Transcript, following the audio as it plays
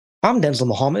I'm Denzel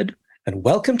Mohammed, and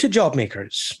welcome to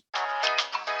Jobmakers.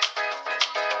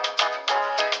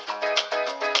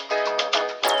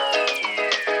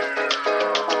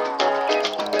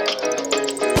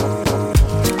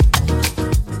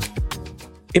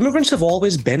 Immigrants have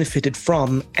always benefited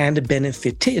from and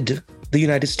benefited the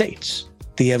United States.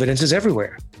 The evidence is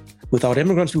everywhere. Without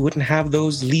immigrants, we wouldn't have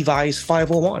those Levi's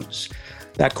 501s,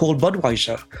 that cold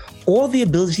Budweiser, or the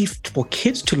ability for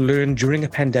kids to learn during a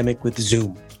pandemic with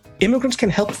Zoom. Immigrants can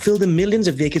help fill the millions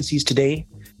of vacancies today.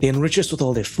 They enrich us with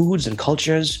all their foods and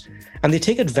cultures, and they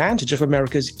take advantage of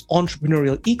America's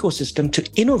entrepreneurial ecosystem to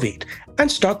innovate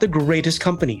and start the greatest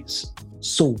companies.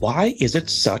 So why is it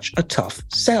such a tough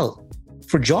sell?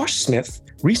 For Josh Smith,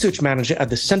 research manager at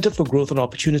the Center for Growth and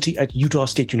Opportunity at Utah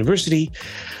State University,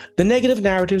 the negative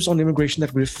narratives on immigration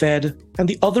that we're fed and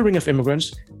the othering of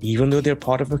immigrants, even though they're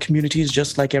part of our communities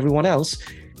just like everyone else,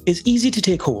 is easy to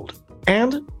take hold.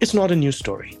 And it's not a news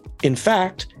story. In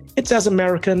fact, it's as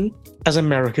American as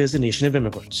America is a nation of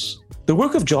immigrants. The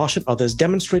work of Josh and others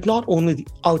demonstrate not only the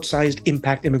outsized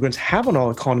impact immigrants have on our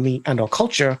economy and our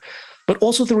culture, but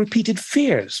also the repeated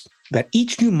fears that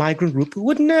each new migrant group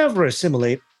would never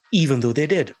assimilate, even though they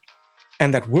did.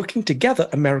 And that working together,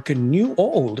 America, new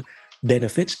or old,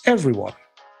 benefits everyone.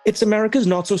 It's America's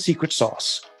not-so-secret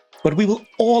sauce. But we will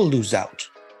all lose out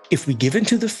if we give in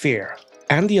to the fear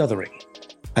and the othering,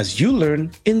 as you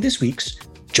learn in this week's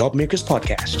Jobmakers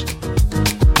Podcast.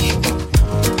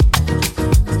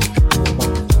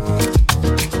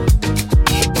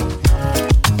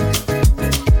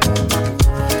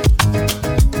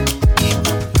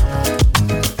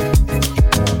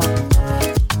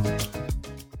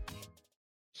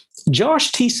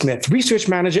 Josh T. Smith, research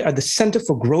manager at the Center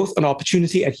for Growth and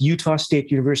Opportunity at Utah State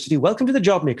University. Welcome to the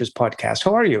Jobmakers Podcast.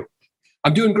 How are you?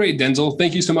 I'm doing great, Denzel.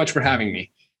 Thank you so much for having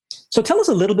me. So tell us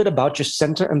a little bit about your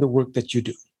center and the work that you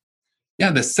do. Yeah,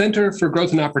 the Center for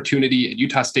Growth and Opportunity at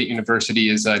Utah State University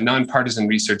is a nonpartisan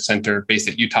research center based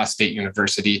at Utah State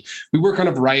University. We work on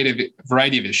a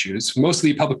variety of issues,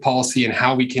 mostly public policy and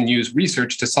how we can use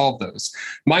research to solve those.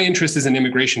 My interest is in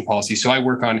immigration policy, so I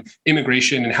work on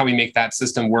immigration and how we make that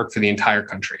system work for the entire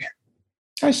country.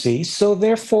 I see. So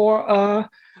therefore,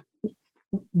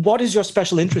 what is your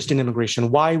special interest in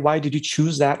immigration? Why did you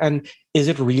choose that? And is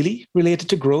it really related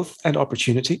to growth and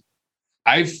opportunity?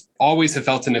 I've always have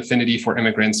felt an affinity for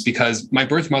immigrants because my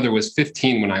birth mother was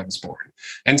 15 when I was born.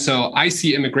 And so I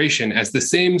see immigration as the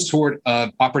same sort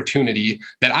of opportunity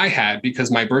that I had because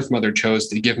my birth mother chose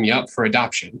to give me up for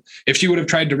adoption. If she would have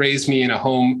tried to raise me in a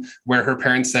home where her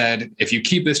parents said, if you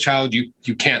keep this child,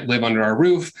 you can't live under our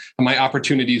roof, my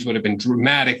opportunities would have been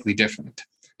dramatically different.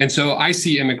 And so I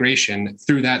see immigration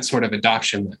through that sort of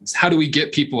adoption lens. How do we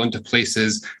get people into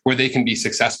places where they can be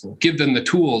successful? Give them the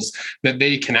tools that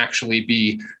they can actually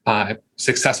be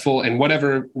successful in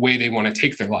whatever way they want to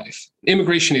take their life.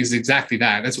 Immigration is exactly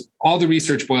that. That's all the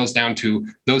research boils down to,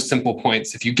 those simple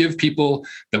points. If you give people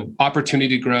the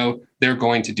opportunity to grow, they're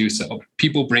going to do so.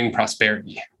 People bring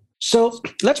prosperity. So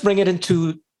let's bring it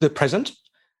into the present.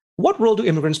 What role do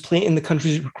immigrants play in the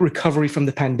country's recovery from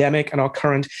the pandemic and our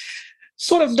current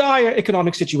sort of dire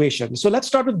economic situation? So let's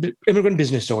start with immigrant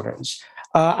business owners.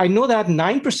 I know that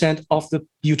 9% of the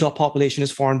Utah population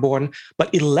is foreign-born,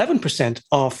 but 11%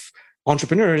 of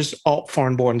entrepreneurs are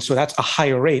foreign-born. So that's a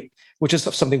higher rate, which is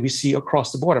something we see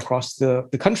across the board, across the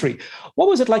country. What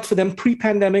was it like for them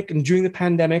pre-pandemic and during the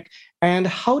pandemic? And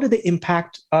how did they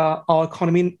impact our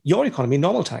economy, your economy in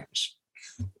normal times?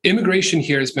 Immigration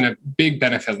here has been a big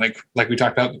benefit. Like we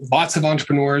talked about, lots of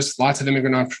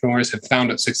immigrant entrepreneurs have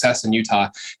found success in Utah.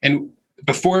 And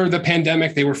before the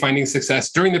pandemic, they were finding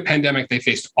success. During the pandemic, they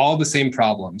faced all the same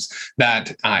problems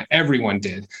that everyone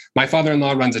did. My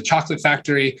father-in-law runs a chocolate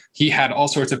factory. He had all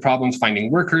sorts of problems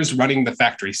finding workers, running the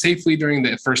factory safely during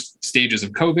the first stages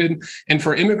of COVID. And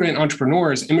for immigrant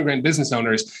entrepreneurs, immigrant business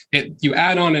owners, you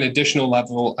add on an additional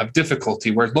level of difficulty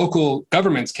where local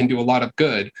governments can do a lot of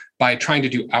good by trying to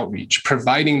do outreach,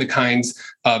 providing the kinds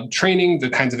of training,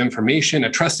 the kinds of information, a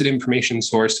trusted information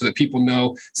source so that people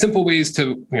know simple ways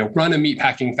to run a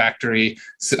meatpacking factory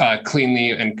cleanly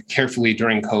and carefully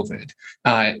during COVID.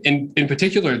 In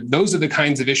particular, those are the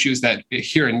kinds of issues that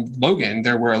here in Logan,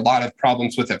 there were a lot of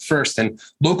problems with at first, and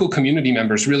local community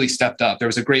members really stepped up. There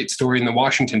was a great story in the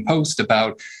Washington Post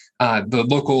about the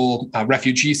local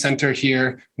refugee center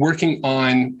here, working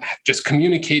on just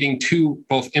communicating to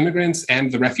both immigrants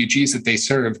and the refugees that they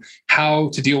serve how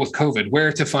to deal with COVID,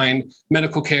 where to find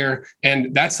medical care.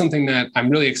 And that's something that I'm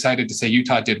really excited to say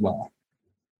Utah did well.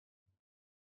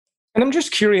 And I'm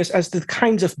just curious as to the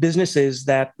kinds of businesses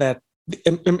that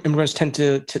immigrants tend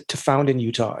to found in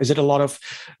Utah? Is it a lot of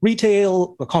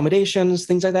retail, accommodations,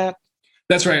 things like that?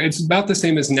 That's right. It's about the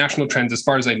same as national trends, as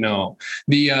far as I know.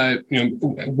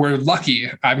 We're lucky.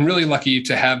 I'm really lucky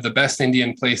to have the best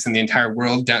Indian place in the entire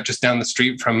world, just down the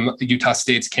street from Utah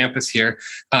State's campus here.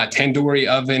 Tandoori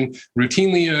oven.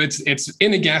 Routinely, it's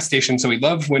in a gas station, so we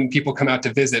love when people come out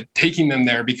to visit, taking them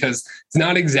there because it's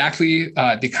not exactly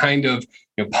the kind of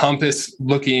pompous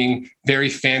looking, very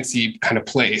fancy kind of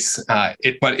place.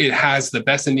 But it has the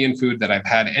best Indian food that I've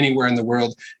had anywhere in the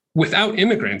world. Without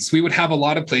immigrants, we would have a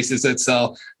lot of places that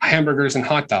sell hamburgers and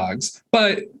hot dogs,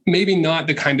 but maybe not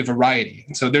the kind of variety.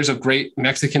 So there's a great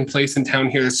Mexican place in town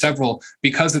here, several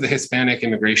because of the Hispanic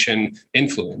immigration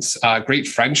influence. Great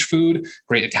French food,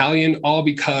 great Italian, all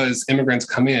because immigrants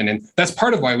come in. And that's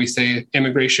part of why we say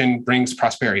immigration brings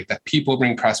prosperity, that people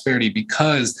bring prosperity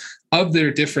because of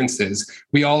their differences.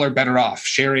 We all are better off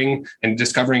sharing and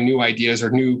discovering new ideas or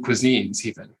new cuisines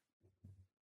even.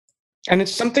 And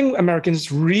it's something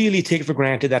Americans really take for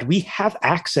granted that we have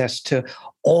access to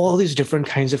all these different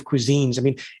kinds of cuisines. I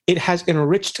mean, it has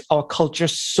enriched our culture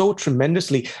so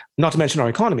tremendously, not to mention our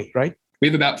economy, right? We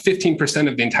have about 15%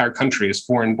 of the entire country is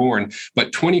foreign born,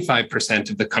 but 25%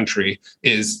 of the country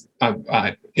is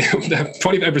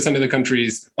 25% of the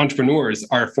country's entrepreneurs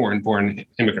are foreign born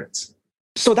immigrants.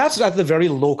 So that's at the very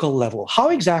local level. How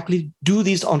exactly do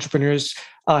these entrepreneurs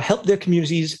help their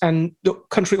communities and the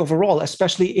country overall,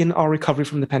 especially in our recovery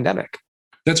from the pandemic?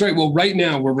 That's right. Well, right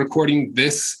now we're recording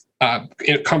this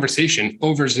conversation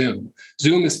over Zoom.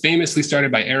 Zoom is famously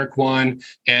started by Eric Yuan,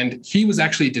 and he was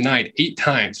actually denied 8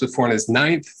 times before on his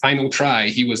 9th final try,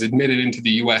 he was admitted into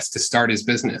the US to start his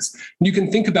business. And you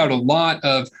can think about a lot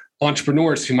of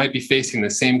entrepreneurs who might be facing the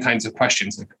same kinds of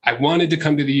questions. Like, I wanted to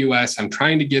come to the US, I'm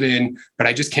trying to get in, but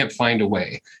I just can't find a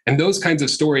way. And those kinds of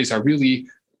stories are really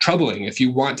troubling if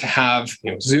you want to have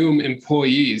Zoom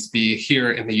employees be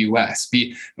here in the US,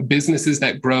 be businesses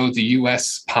that grow the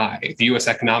US pie, the US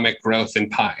economic growth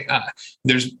and pie.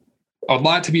 There's a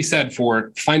lot to be said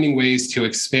for finding ways to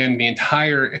expand the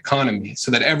entire economy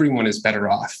so that everyone is better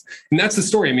off. And that's the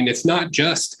story. I mean, it's not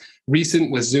just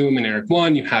recent with Zoom and Eric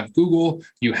Yuan. You have Google,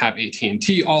 you have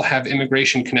AT&T, all have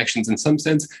immigration connections in some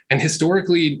sense. And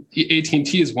historically,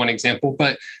 AT&T is one example,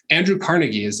 but Andrew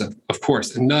Carnegie is, of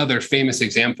course, another famous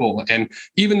example. And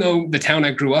even though the town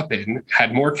I grew up in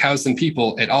had more cows than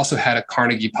people, it also had a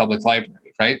Carnegie Public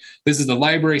Library, right? This is the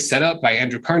library set up by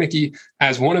Andrew Carnegie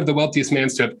as one of the wealthiest men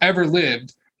to have ever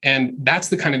lived. And that's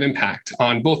the kind of impact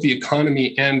on both the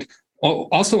economy and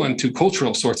also onto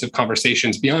cultural sorts of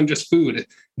conversations beyond just food.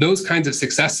 Those kinds of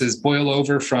successes boil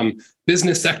over from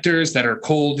business sectors that are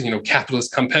cold,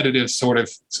 capitalist competitive sort of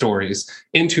stories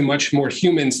into much more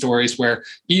human stories where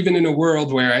even in a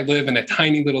world where I live in a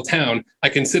tiny little town, I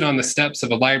can sit on the steps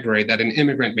of a library that an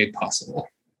immigrant made possible.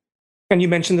 And you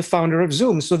mentioned the founder of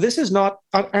Zoom. So this is not,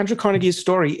 Andrew Carnegie's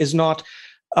story is not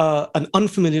an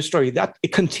unfamiliar story. That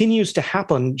it continues to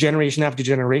happen generation after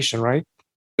generation, right?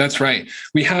 That's right.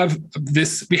 We have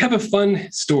a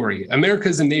fun story. America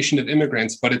is a nation of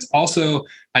immigrants, but it's also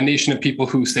a nation of people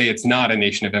who say it's not a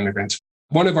nation of immigrants.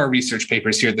 One of our research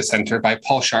papers here at the center by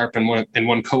Paul Sharp and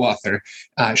one co-author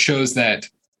shows that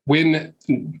when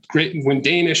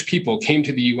Danish people came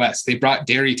to the US, they brought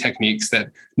dairy techniques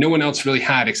that no one else really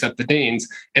had except the Danes.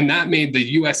 And that made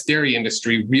the US dairy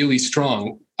industry really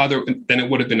strong than it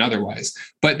would have been otherwise.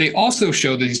 But they also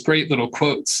show these great little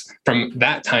quotes from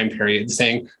that time period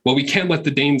saying, well, we can't let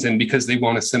the Danes in because they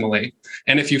won't assimilate.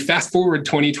 And if you fast forward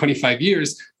 20, 25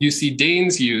 years, you see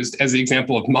Danes used as the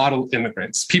example of model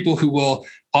immigrants, people who will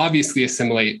obviously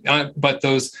assimilate, but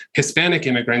those Hispanic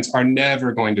immigrants are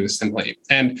never going to assimilate.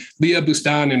 And Leah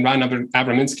Bustan and Ron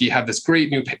Abraminsky have this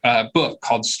great new book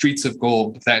called Streets of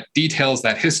Gold that details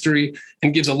that history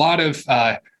and gives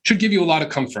should give you a lot of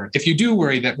comfort. If you do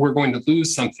worry that we're going to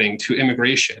lose something to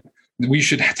immigration, we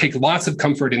should take lots of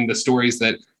comfort in the stories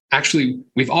that actually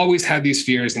we've always had these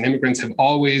fears and immigrants have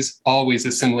always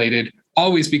assimilated,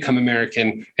 always become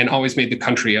American, and always made the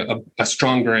country a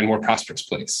stronger and more prosperous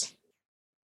place.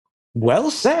 Well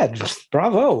said.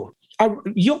 Bravo.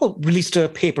 You all released a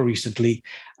paper recently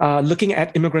looking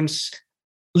at immigrants'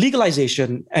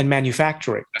 legalization and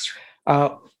manufacturing. That's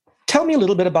right. Tell me a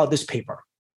little bit about this paper.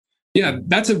 Yeah,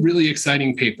 that's a really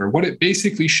exciting paper. What it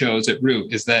basically shows at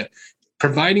root is that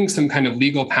providing some kind of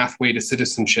legal pathway to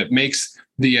citizenship makes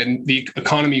the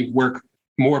economy work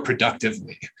more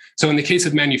productively. So in the case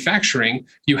of manufacturing,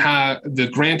 you have the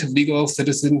grant of legal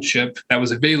citizenship that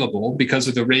was available because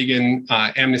of the Reagan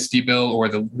amnesty bill or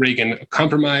the Reagan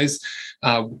compromise.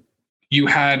 you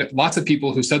had lots of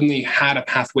people who suddenly had a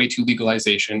pathway to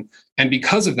legalization. And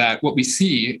because of that, what we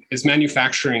see is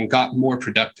manufacturing got more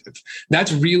productive.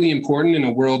 That's really important in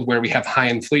a world where we have high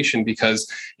inflation,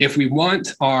 because if we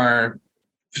want our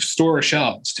store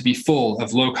shelves to be full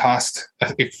of low-cost,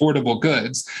 affordable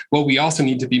goods, well, we also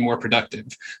need to be more productive.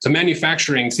 So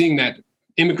manufacturing, seeing that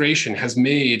immigration has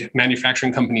made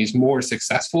manufacturing companies more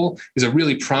successful, is a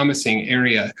really promising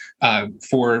area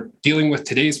for dealing with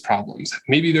today's problems.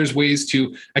 Maybe there's ways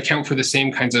to account for the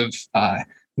same kinds of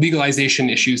legalization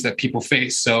issues that people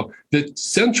face. So the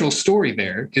central story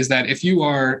there is that if you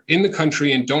are in the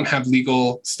country and don't have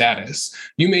legal status,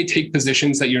 you may take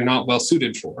positions that you're not well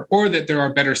suited for, or that there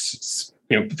are better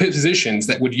positions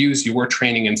that would use your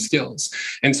training and skills.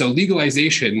 And so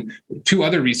legalization, two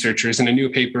other researchers in a new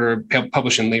paper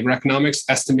published in Labor Economics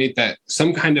estimate that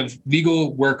some kind of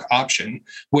legal work option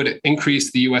would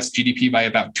increase the US GDP by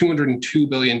about $202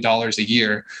 billion a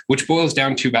year, which boils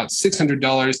down to about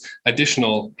 $600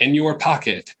 additional in your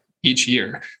pocket each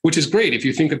year, which is great. If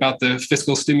you think about the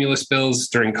fiscal stimulus bills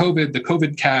during COVID, the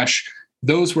COVID cash,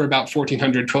 those were about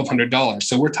 $1,400, $1,200.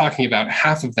 So we're talking about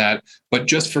half of that, but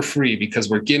just for free, because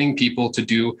we're getting people to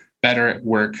do better at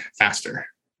work faster.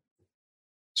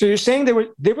 So you're saying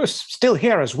they were still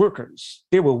here as workers.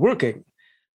 They were working,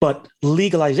 but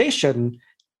legalization,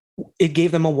 it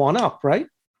gave them a one-up, right?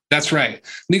 That's right.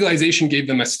 Legalization gave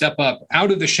them a step up out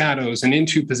of the shadows and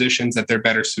into positions that they're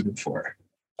better suited for.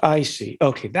 I see.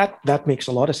 Okay, that makes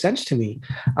a lot of sense to me,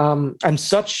 and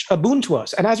such a boon to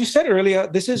us. And as you said earlier,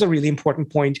 this is a really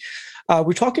important point.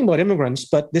 We're talking about immigrants,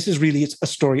 but this is really a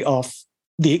story of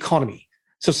the economy,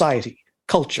 society,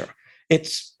 culture.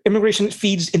 Immigration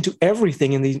feeds into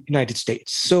everything in the United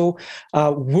States. So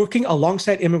working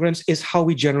alongside immigrants is how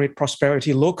we generate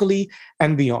prosperity locally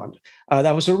and beyond.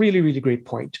 That was a really, really great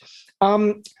point.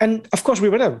 And of course,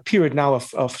 we're in a period now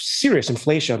of serious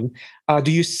inflation.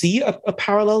 Do you see a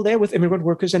parallel there with immigrant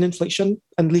workers and inflation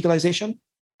and legalization?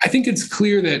 I think it's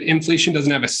clear that inflation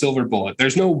doesn't have a silver bullet.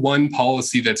 There's no one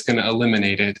policy that's going to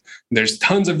eliminate it. There's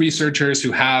tons of researchers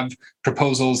who have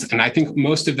proposals, and I think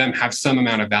most of them have some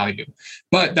amount of value.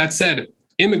 But that said,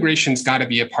 immigration's got to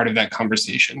be a part of that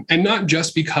conversation. And not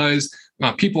just because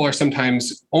people are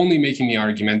sometimes only making the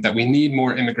argument that we need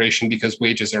more immigration because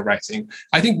wages are rising.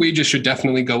 I think wages should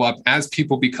definitely go up as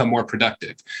people become more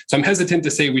productive. So I'm hesitant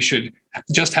to say we should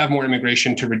just have more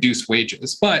immigration to reduce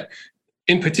wages. But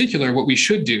in particular, what we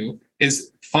should do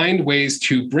is find ways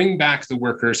to bring back the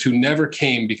workers who never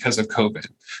came because of COVID.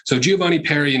 So Giovanni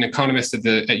Perry, an economist at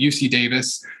UC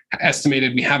Davis,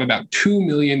 estimated we have about 2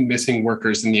 million missing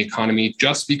workers in the economy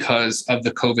just because of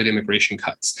the COVID immigration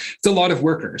cuts. It's a lot of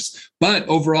workers, but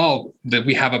overall that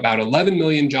we have about 11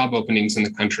 million job openings in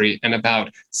the country and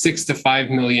about 6 to 5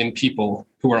 million people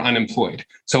who are unemployed.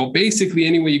 So basically,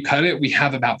 any way you cut it, we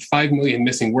have about 5 million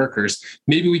missing workers.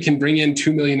 Maybe we can bring in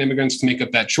 2 million immigrants to make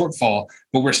up that shortfall,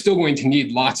 but we're still going to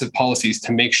need lots of policies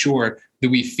to make sure that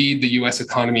we feed the US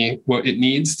economy what it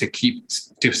needs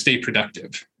to stay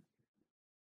productive.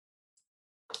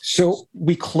 So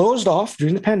we closed off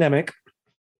during the pandemic,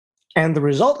 and the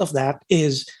result of that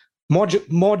is more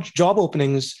job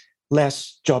openings,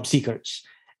 less job seekers.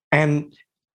 And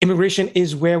immigration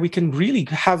is where we can really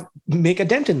make a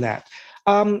dent in that.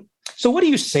 So what do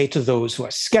you say to those who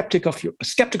are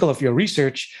skeptical of your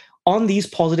research on these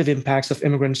positive impacts of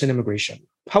immigrants and immigration?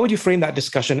 How would you frame that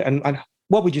discussion, and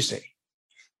what would you say?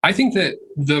 I think that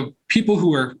the people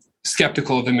who are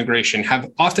skeptical of immigration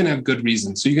often have good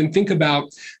reasons. So you can think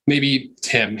about maybe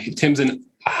Tim. Tim's a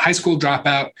high school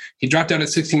dropout. He dropped out at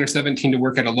 16 or 17 to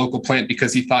work at a local plant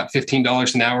because he thought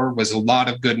 $15 an hour was a lot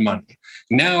of good money.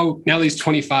 Now he's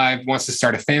 25, wants to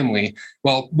start a family.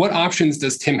 Well, what options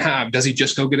does Tim have? Does he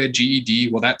just go get a GED?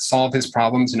 Will that solve his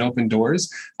problems and open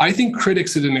doors? I think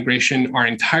critics of immigration are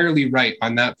entirely right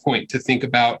on that point to think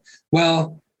about,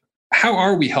 well, how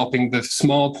are we helping the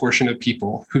small portion of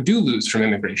people who do lose from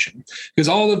immigration? Because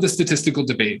all of the statistical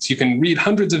debates, you can read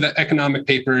hundreds of economic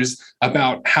papers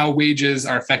about how wages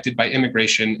are affected by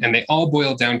immigration, and they all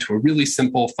boil down to a really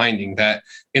simple finding that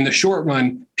in the short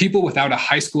run, people without a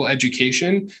high school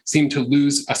education seem to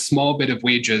lose a small bit of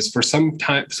wages for some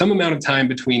amount of time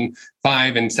between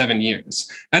 5 and 7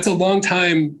 years. That's a long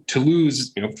time to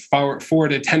lose, 4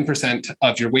 to 10%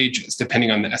 of your wages,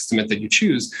 depending on the estimate that you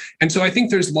choose. And so I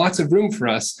think there's lots of room for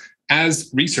us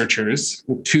as researchers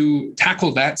to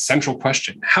tackle that central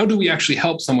question. How do we actually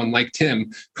help someone like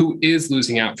Tim who is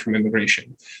losing out from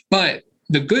immigration? But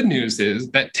the good news is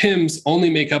that Tims only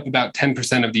make up about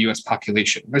 10% of the US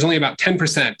population. There's only about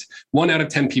 10%. 1 out of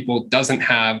 10 people doesn't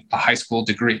have a high school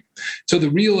degree. So the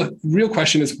real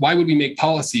question is, why would we make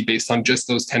policy based on just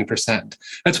those 10%?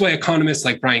 That's why economists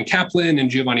like Brian Kaplan and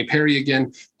Giovanni Perry,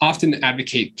 again, often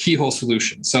advocate keyhole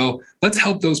solutions. So let's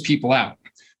help those people out.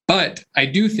 But I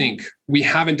do think we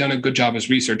haven't done a good job as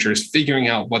researchers figuring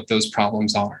out what those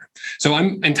problems are. So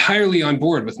I'm entirely on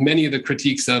board with many of the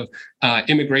critiques of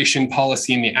immigration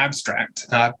policy in the abstract.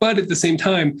 But at the same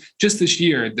time, just this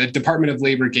year, the Department of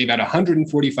Labor gave out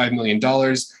 $145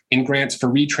 million in grants for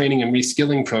retraining and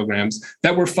reskilling programs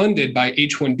that were funded by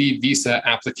H-1B visa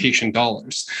application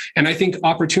dollars. And I think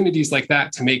opportunities like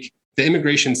that to make the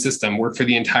immigration system work for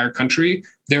the entire country,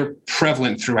 they're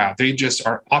prevalent throughout. They just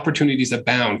are opportunities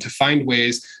abound to find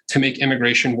ways to make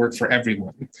immigration work for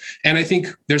everyone. And I think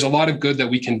there's a lot of good that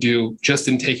we can do just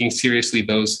in taking seriously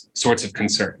those sorts of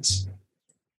concerns.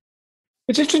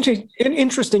 It's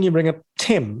interesting you bring up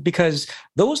Tim, because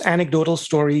those anecdotal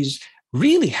stories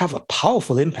really have a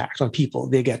powerful impact on people.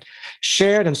 They get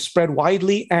shared and spread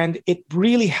widely, and it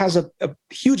really has a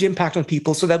huge impact on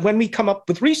people, so that when we come up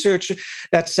with research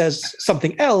that says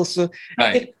something else,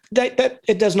 right,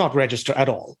 it does not register at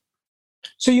all.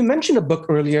 So you mentioned a book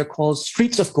earlier called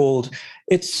Streets of Gold.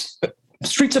 It's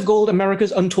Streets of Gold,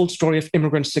 America's Untold Story of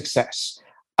Immigrant Success.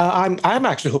 I'm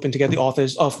actually hoping to get the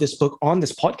authors of this book on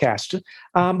this podcast.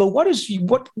 But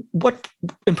what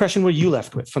impression were you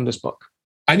left with from this book?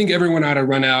 I think everyone ought to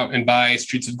run out and buy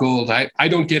Streets of Gold. I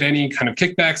don't get any kind of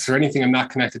kickbacks or anything. I'm not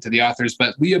connected to the authors,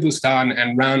 but Leah Bustan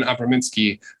and Ron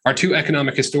Abraminski are two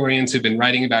economic historians who've been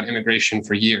writing about immigration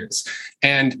for years.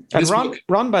 And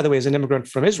Ron, by the way, is an immigrant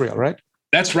from Israel, right?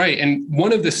 That's right. And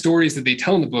one of the stories that they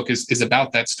tell in the book is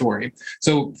about that story.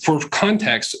 So for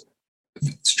context,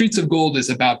 Streets of Gold is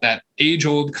about that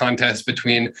age-old contest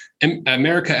between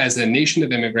America as a nation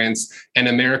of immigrants and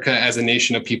America as a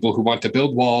nation of people who want to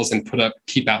build walls and put up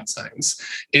keep-out signs.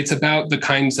 It's about the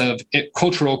kinds of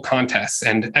cultural contests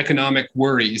and economic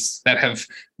worries that have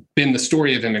been the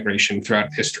story of immigration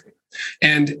throughout history.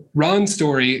 And Ron's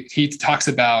story, he talks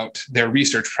about their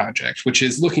research project, which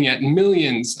is looking at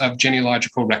millions of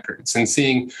genealogical records and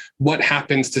seeing what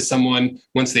happens to someone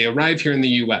once they arrive here in the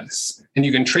US. And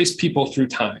you can trace people through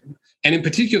time. And in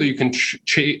particular, you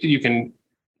can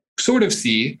sort of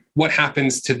see what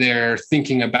happens to their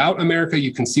thinking about America.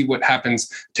 You can see what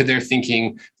happens to their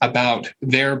thinking about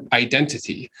their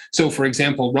identity. So, for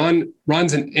example,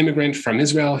 Ron's an immigrant from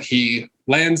Israel. He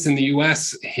lands in the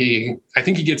US. I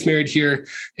think he gets married here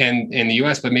in the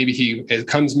US, but maybe he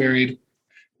comes married.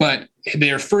 But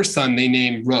their first son, they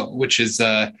name Ro, which is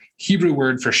a Hebrew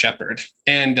word for shepherd.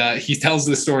 And he tells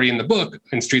the story in the book,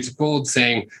 in Streets of Gold,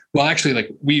 saying, well, actually,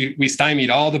 like we stymied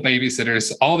all the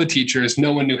babysitters, all the teachers,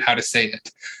 no one knew how to say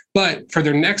it. But for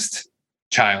their next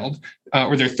child,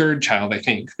 or their third child, I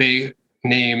think, they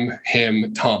name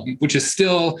him Tom, which is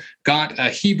still got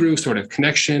a Hebrew sort of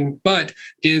connection, but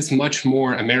is much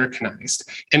more Americanized.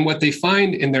 And what they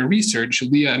find in their research,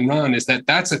 Leah and Ron, is that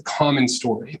that's a common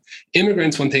story.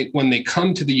 Immigrants, when they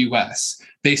come to the US,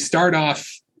 they start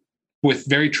off with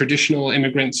very traditional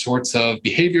immigrant sorts of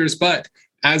behaviors, but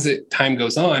as time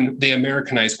goes on, they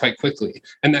Americanize quite quickly.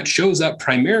 And that shows up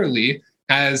primarily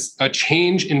as a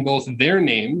change in both their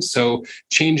names, so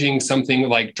changing something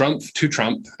like Drumpf to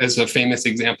Trump as a famous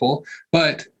example,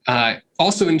 but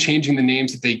also in changing the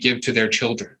names that they give to their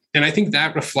children. And I think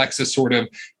that reflects a sort of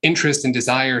interest and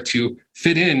desire to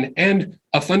fit in, and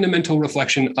a fundamental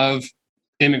reflection of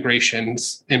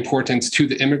immigration's importance to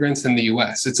the immigrants in the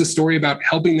US. It's a story about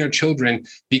helping their children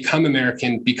become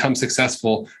American, become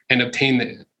successful, and obtain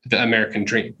the American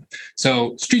dream.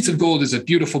 So Streets of Gold is a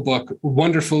beautiful book,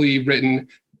 wonderfully written,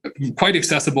 quite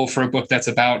accessible for a book that's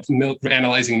about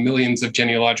analyzing millions of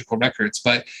genealogical records.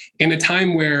 But in a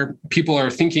time where people are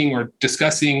thinking or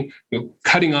discussing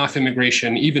cutting off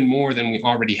immigration even more than we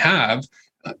already have,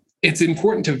 it's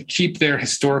important to keep their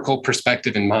historical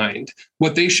perspective in mind.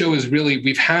 What they show is really,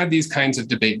 we've had these kinds of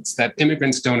debates that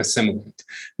immigrants don't assimilate.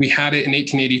 We had it in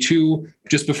 1882,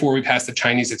 just before we passed the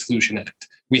Chinese Exclusion Act.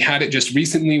 We had it just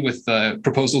recently with the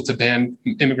proposal to ban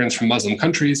immigrants from Muslim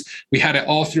countries. We had it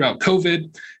all throughout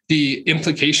COVID. The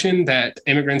implication that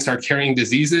immigrants are carrying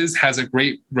diseases has a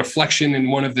great reflection in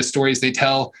one of the stories they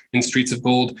tell in Streets of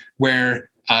Gold, where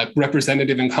a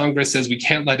representative in Congress says we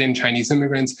can't let in Chinese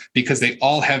immigrants because they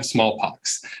all have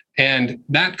smallpox. And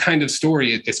that kind of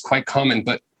story is quite common,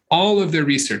 but all of their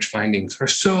research findings are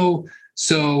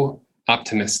so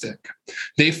optimistic.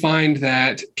 They find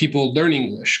that people learn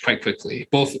English quite quickly,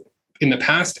 both in the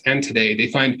past and today, they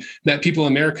find that people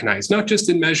Americanize, not just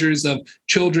in measures of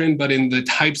children, but in the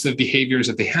types of behaviors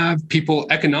that they have. People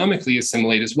economically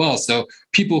assimilate as well. So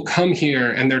people come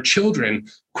here and their children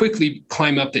quickly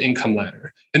climb up the income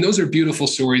ladder. And those are beautiful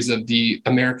stories of the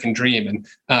American dream. And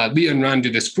Leah and Ron do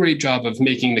this great job of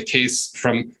making the case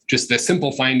from just the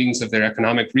simple findings of their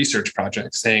economic research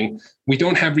project, saying, we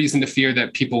don't have reason to fear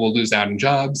that people will lose out in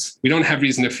jobs. We don't have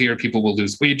reason to fear people will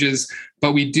lose wages,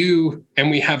 but we do, and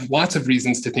we have lots of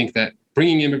reasons to think that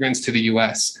bringing immigrants to the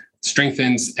US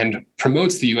strengthens and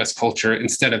promotes the US culture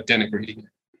instead of denigrating it.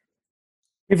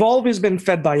 We've always been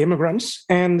fed by immigrants,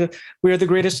 and we're the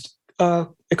greatest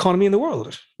economy in the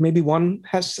world. Maybe one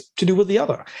has to do with the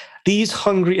other. These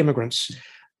hungry immigrants.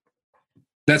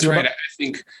 That's right. I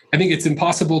think it's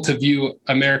impossible to view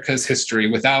America's history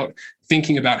without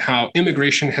thinking about how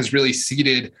immigration has really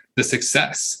seeded the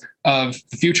success of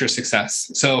the future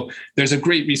success. So there's a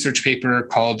great research paper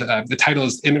called, the title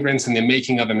is Immigrants and the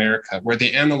Making of America, where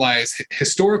they analyze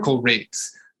historical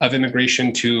rates of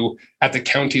immigration at the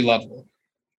county level.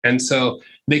 And so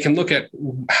they can look at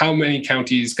how much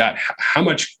counties got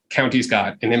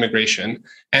in immigration,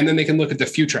 and then they can look at the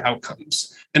future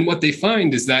outcomes. And what they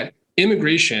find is that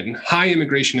high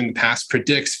immigration in the past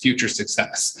predicts future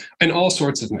success in all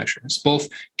sorts of measures, both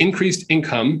increased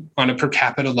income on a per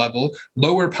capita level,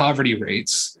 lower poverty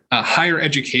rates, higher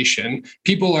education.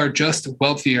 People are just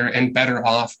wealthier and better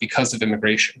off because of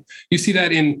immigration. You see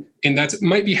that that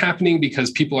might be happening because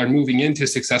people are moving into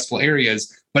successful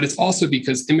areas, but it's also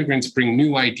because immigrants bring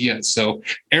new ideas. So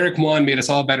Eric Wan made us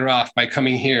all better off by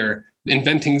coming here,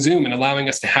 inventing Zoom and allowing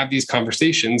us to have these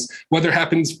conversations, whether it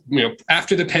happens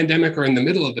after the pandemic or in the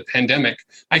middle of the pandemic.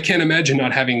 I can't imagine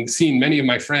not having seen many of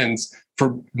my friends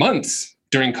for months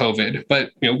during COVID, but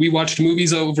we watched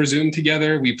movies over Zoom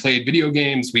together, we played video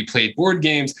games, we played board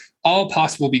games, all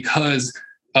possible because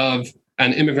of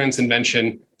an immigrant's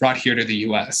invention brought here to the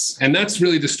US. And that's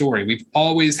really the story. We've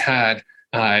always had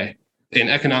in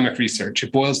economic research,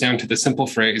 it boils down to the simple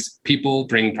phrase, people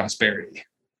bring prosperity.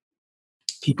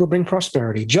 People bring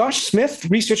prosperity. Josh Smith,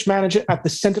 Research Manager at the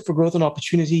Center for Growth and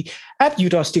Opportunity at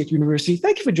Utah State University.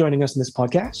 Thank you for joining us in this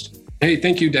podcast. Hey,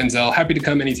 thank you, Denzel. Happy to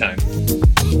come anytime.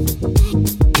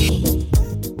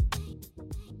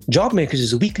 Jobmakers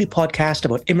is a weekly podcast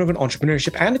about immigrant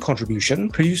entrepreneurship and contribution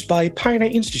produced by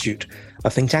Pioneer Institute, a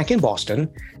think tank in Boston,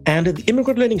 and the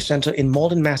Immigrant Learning Center in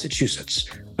Malden, Massachusetts,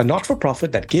 a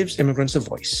not-for-profit that gives immigrants a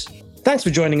voice. Thanks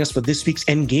for joining us for this week's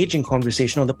engaging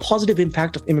conversation on the positive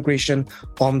impact of immigration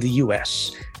on the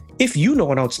US. If you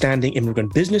know an outstanding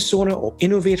immigrant business owner or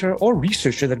innovator or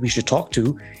researcher that we should talk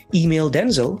to, email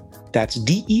Denzil, that's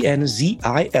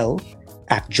DENZIL,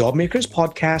 at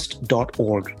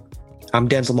jobmakerspodcast.org. I'm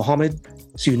Denzel Mohammed.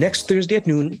 See you next Thursday at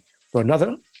noon for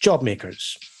another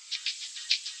Jobmakers.